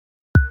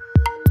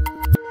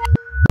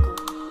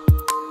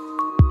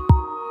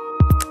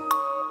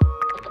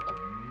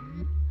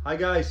Hi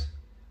guys,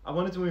 I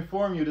wanted to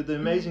inform you that the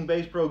amazing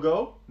BassPro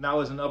Go now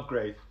is an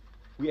upgrade.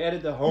 We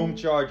added the home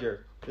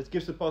charger. That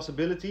gives the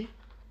possibility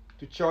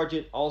to charge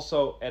it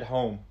also at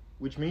home,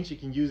 which means you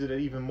can use it at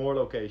even more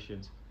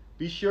locations.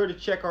 Be sure to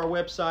check our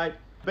website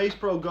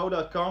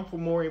bassprogo.com for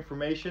more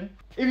information.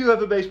 If you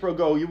have a BassPro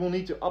Go, you will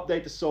need to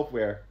update the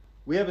software.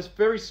 We have a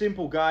very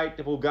simple guide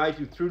that will guide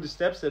you through the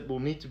steps that will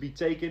need to be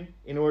taken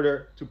in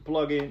order to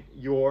plug in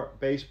your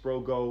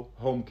BassPro Go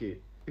home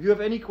kit. If you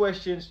have any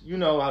questions, you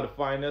know how to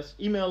find us.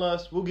 Email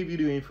us, we'll give you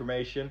the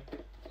information.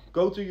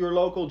 Go to your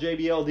local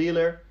JBL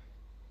dealer.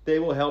 They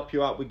will help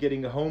you out with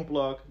getting the home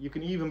plug. You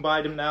can even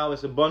buy them now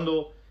as a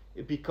bundle.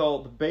 It'd be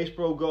called the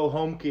BassPro Go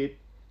home kit.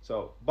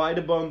 So buy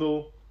the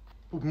bundle,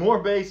 put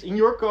more bass in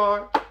your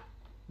car.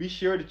 Be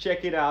sure to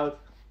check it out.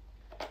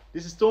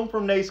 This is Tom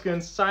from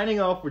Naskens signing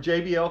off for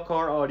JBL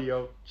Car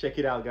Audio. Check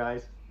it out,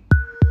 guys.